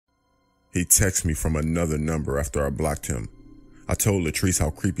He texted me from another number after I blocked him. I told Latrice how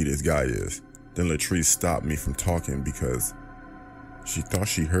creepy this guy is. Then Latrice stopped me from talking because she thought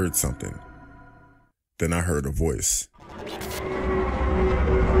she heard something. Then I heard a voice.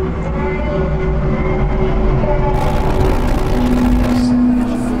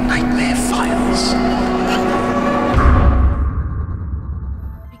 Nightmare Files.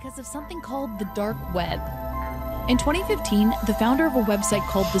 Because of something called the dark web. In 2015, the founder of a website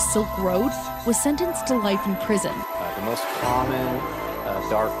called the Silk Road was sentenced to life in prison. The most common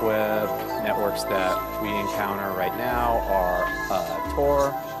dark web networks that we encounter right now are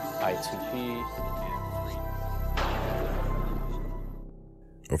Tor, I2P, and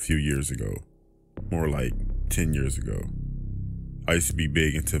A few years ago, more like 10 years ago, I used to be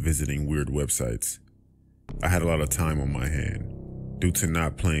big into visiting weird websites. I had a lot of time on my hand, due to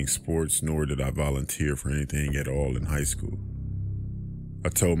not playing sports, nor did I volunteer for anything at all in high school. I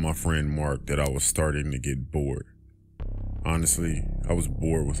told my friend Mark that I was starting to get bored. Honestly, I was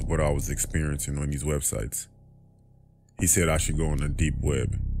bored with what I was experiencing on these websites. He said I should go on the deep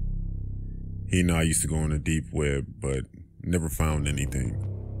web. He and I used to go on the deep web, but never found anything.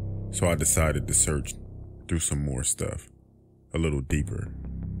 So I decided to search through some more stuff, a little deeper.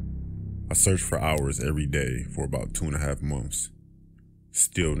 I searched for hours every day for about 2.5 months.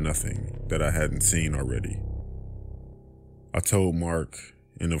 Still nothing that I hadn't seen already. I told Mark,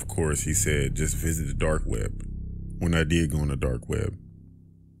 and of course he said just visit the dark web. When I did go on the dark web,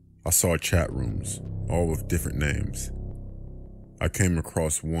 I saw chat rooms, all with different names. I came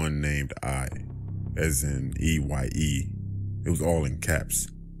across one named I, as in EYE. It was all in caps.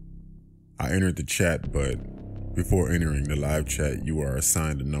 I entered the chat, but before entering the live chat, you are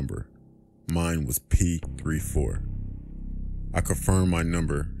assigned a number. Mine was P34. I confirmed my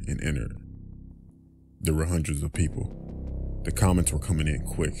number and entered. There were hundreds of people. The comments were coming in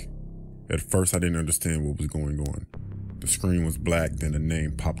quick. At first, I didn't understand what was going on. The screen was black, then a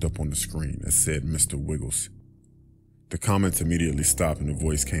name popped up on the screen that said Mr. Wiggles. The comments immediately stopped and a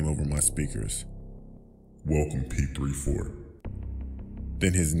voice came over my speakers. Welcome, P34.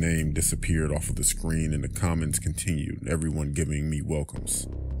 Then his name disappeared off of the screen and the comments continued, everyone giving me welcomes.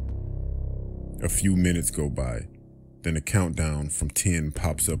 A few minutes go by, then a countdown from 10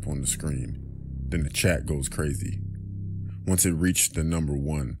 pops up on the screen. Then the chat goes crazy. Once it reached the number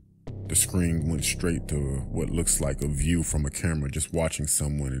 1, the screen went straight to what looks like a view from a camera just watching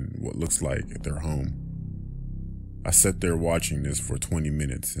someone in what looks like at their home. I sat there watching this for 20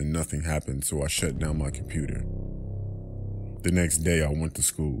 minutes and nothing happened, so I shut down my computer. The next day I went to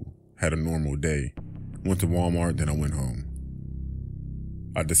school, had a normal day, went to Walmart, then I went home.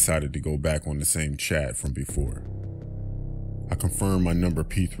 I decided to go back on the same chat from before. I confirmed my number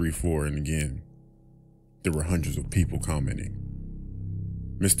P34 and again, there were hundreds of people commenting.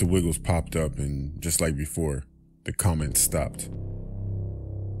 Mr. Wiggles popped up and just like before, the comments stopped.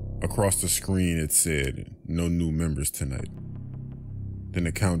 Across the screen it said, no new members tonight. Then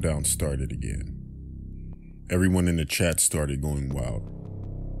the countdown started again. Everyone in the chat started going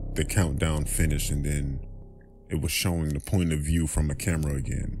wild. The countdown finished and then it was showing the point of view from a camera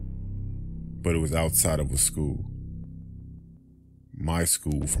again. But it was outside of a school. My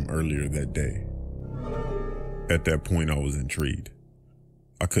school from earlier that day. At that point I was intrigued.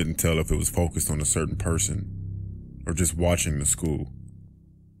 I couldn't tell if it was focused on a certain person or just watching the school.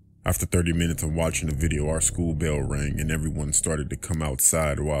 After 30 minutes of watching the video, our school bell rang and everyone started to come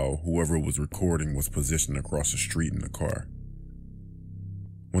outside while whoever was recording was positioned across the street in the car.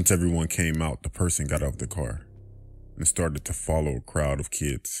 Once everyone came out, the person got out of the car and started to follow a crowd of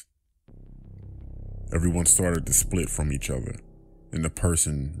kids. Everyone started to split from each other and the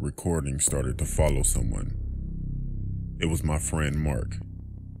person recording started to follow someone. It was my friend Mark.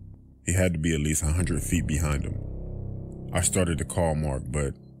 He had to be at least 100 feet behind him. I started to call Mark,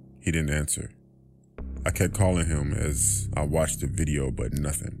 but he didn't answer. I kept calling him as I watched the video, but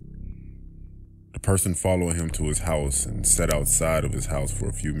nothing. The person followed him to his house and sat outside of his house for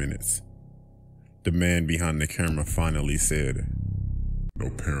a few minutes. The man behind the camera finally said, "No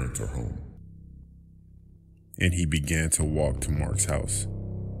parents are home." And he began to walk to Mark's house,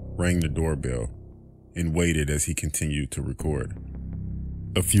 rang the doorbell, and waited as he continued to record.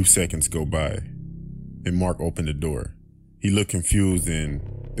 A few seconds go by, and Mark opened the door. He looked confused and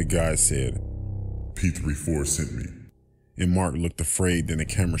the guy said, "P34 sent me." And Mark looked afraid, then the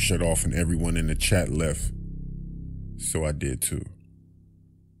camera shut off and everyone in the chat left. So I did too.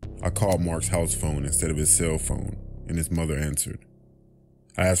 I called Mark's house phone instead of his cell phone, and his mother answered.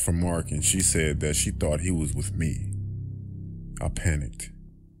 I asked for Mark and she said that she thought he was with me. I panicked.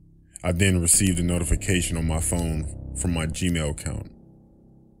 I then received a notification on my phone from my Gmail account.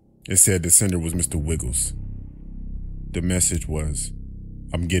 It said the sender was Mr. Wiggles. The message was,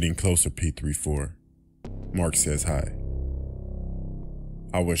 "I'm getting closer, P34. Mark says hi."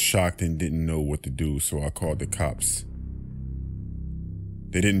 I was shocked and didn't know what to do, so I called the cops.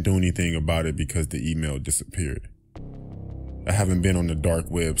 They didn't do anything about it because the email disappeared. I haven't been on the dark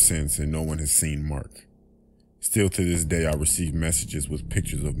web since, and no one has seen Mark. Still to this day, I receive messages with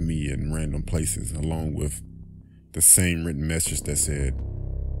pictures of me in random places, along with the same written message that said,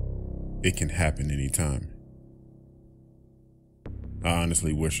 "It can happen anytime." I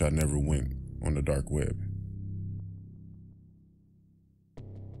honestly wish I never went on the dark web.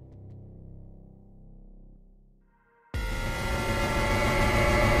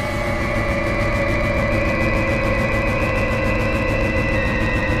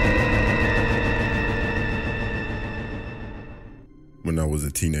 When I was a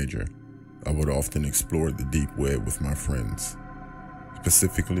teenager, I would often explore the deep web with my friends,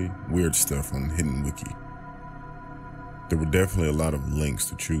 specifically weird stuff on Hidden Wiki. There were definitely a lot of links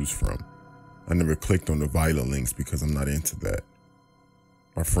to choose from. I never clicked on the violent links because I'm not into that.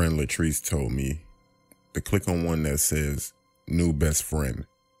 My friend Latrice told me to click on one that says "New Best Friend."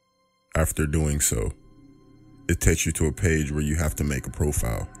 After doing so, it takes you to a page where you have to make a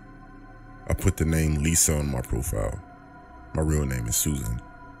profile. I put the name Lisa on my profile. My real name is Susan.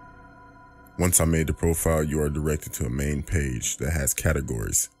 Once I made the profile, you are directed to a main page that has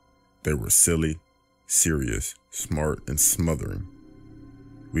categories. They were silly, serious, smart, and smothering.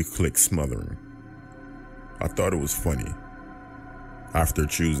 We clicked smothering. I thought it was funny. After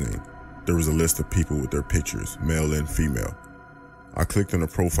choosing, there was a list of people with their pictures, male and female. I clicked on a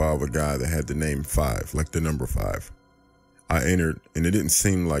profile of a guy that had the name 5, like the number 5. I entered, and it didn't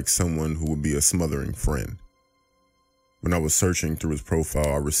seem like someone who would be a smothering friend. When I was searching through his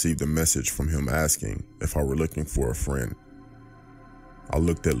profile, I received a message from him asking if I were looking for a friend. I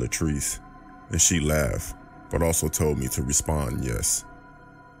looked at Latrice, and she laughed, but also told me to respond yes.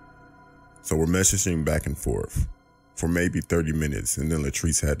 So we're messaging back and forth for maybe 30 minutes, and then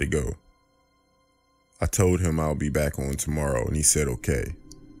Latrice had to go. I told him I'll be back on tomorrow, and he said okay.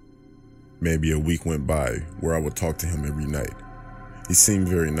 Maybe a week went by where I would talk to him every night. He seemed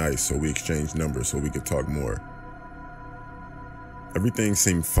very nice, so we exchanged numbers so we could talk more. Everything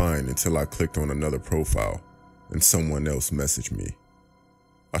seemed fine until I clicked on another profile and someone else messaged me.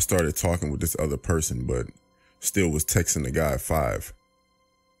 I started talking with this other person, but still was texting the guy 5,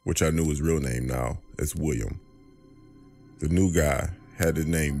 which I knew his real name now as William. The new guy had the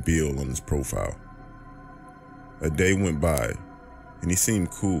name Bill on his profile. A day went by and he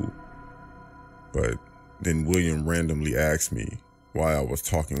seemed cool, but then William randomly asked me why I was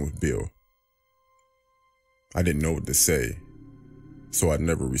talking with Bill. I didn't know what to say, so I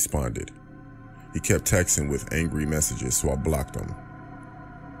never responded. He kept texting with angry messages, so I blocked him.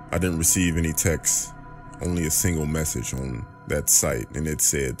 I didn't receive any texts, only a single message on that site, and it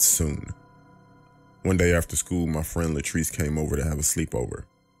said soon. One day after school, my friend Latrice came over to have a sleepover.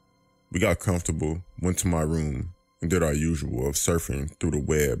 We got comfortable, went to my room, and did our usual of surfing through the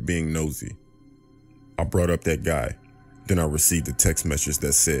web, being nosy. I brought up that guy. Then I received a text message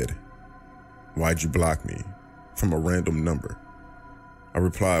that said, "Why'd you block me?" from a random number. I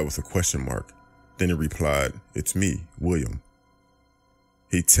replied with a question mark. Then he replied, "It's me, William."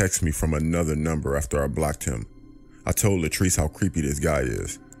 He texted me from another number after I blocked him. I told Latrice how creepy this guy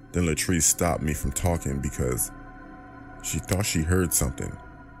is. Then Latrice stopped me from talking because she thought she heard something.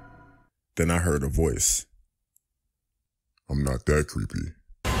 Then I heard a voice. "I'm not that creepy."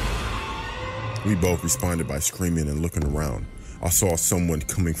 We both responded by screaming and looking around. I saw someone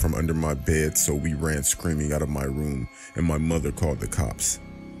coming from under my bed, so we ran screaming out of my room, and my mother called the cops.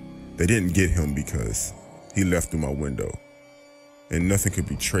 They didn't get him because he left through my window, and nothing could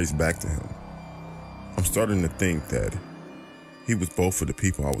be traced back to him. I'm starting to think that he was both of the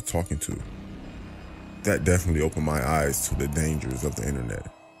people I was talking to. That definitely opened my eyes to the dangers of the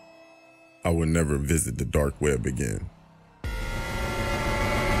internet. I would never visit the dark web again.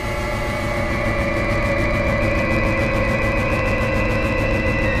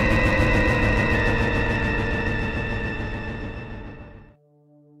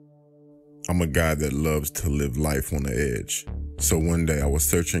 I'm a guy that loves to live life on the edge. So one day I was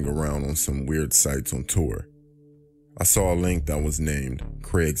searching around on some weird sites on Tor. I saw a link that was named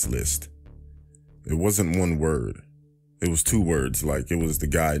Craigslist. It wasn't one word. It was 2 words, like it was the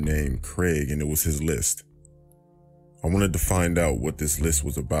guy named Craig and it was his list. I wanted to find out what this list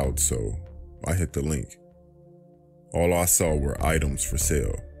was about, so I hit the link. All I saw were items for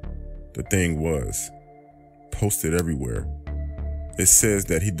sale. The thing was, posted everywhere. It says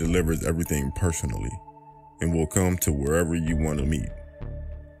that he delivers everything personally and will come to wherever you want to meet.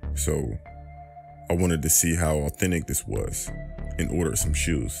 so I wanted to see how authentic this was and ordered some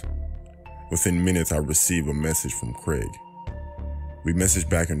shoes. Within minutes, I received a message from Craig. We messaged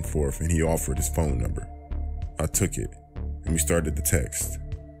back and forth and he offered his phone number. I took it and we started to text.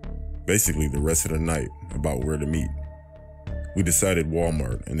 Basically the rest of the night about where to meet. We decided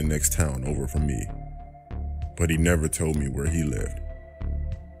Walmart in the next town over from me, but he never told me where he lived.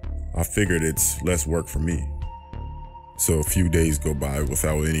 I figured it's less work for me. So a few days go by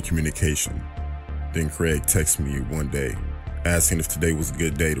without any communication. Then Craig texts me one day, asking if today was a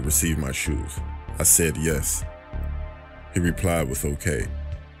good day to receive my shoes. I said yes. He replied with okay.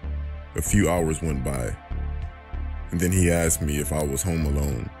 A few hours went by, and then he asked me if I was home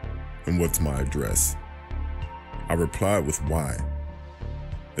alone and what's my address. I replied with why.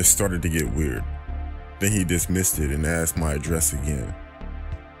 It started to get weird. Then he dismissed it and asked my address again,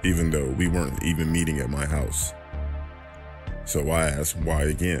 even though we weren't even meeting at my house. So I asked why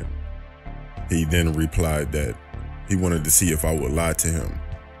again. He then replied that he wanted to see if I would lie to him.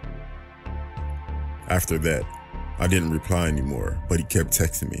 After that, I didn't reply anymore, but he kept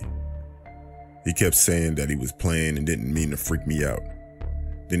texting me. He kept saying that he was playing and didn't mean to freak me out.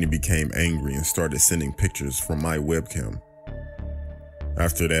 Then he became angry and started sending pictures from my webcam.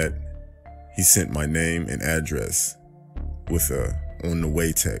 After that, he sent my name and address with a on the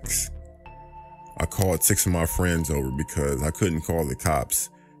way text. I called 6 of my friends over because I couldn't call the cops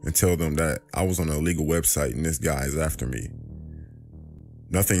and tell them that I was on an illegal website and this guy is after me.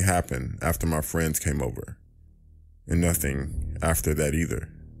 Nothing happened after my friends came over, and nothing after that either.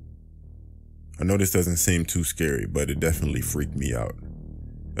 I know this doesn't seem too scary, but it definitely freaked me out.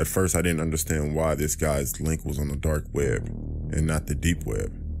 At first, I didn't understand why this guy's link was on the dark web and not the deep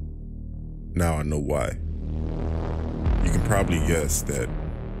web. Now I know why. You can probably guess that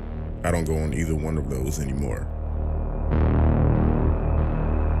I don't go on either one of those anymore.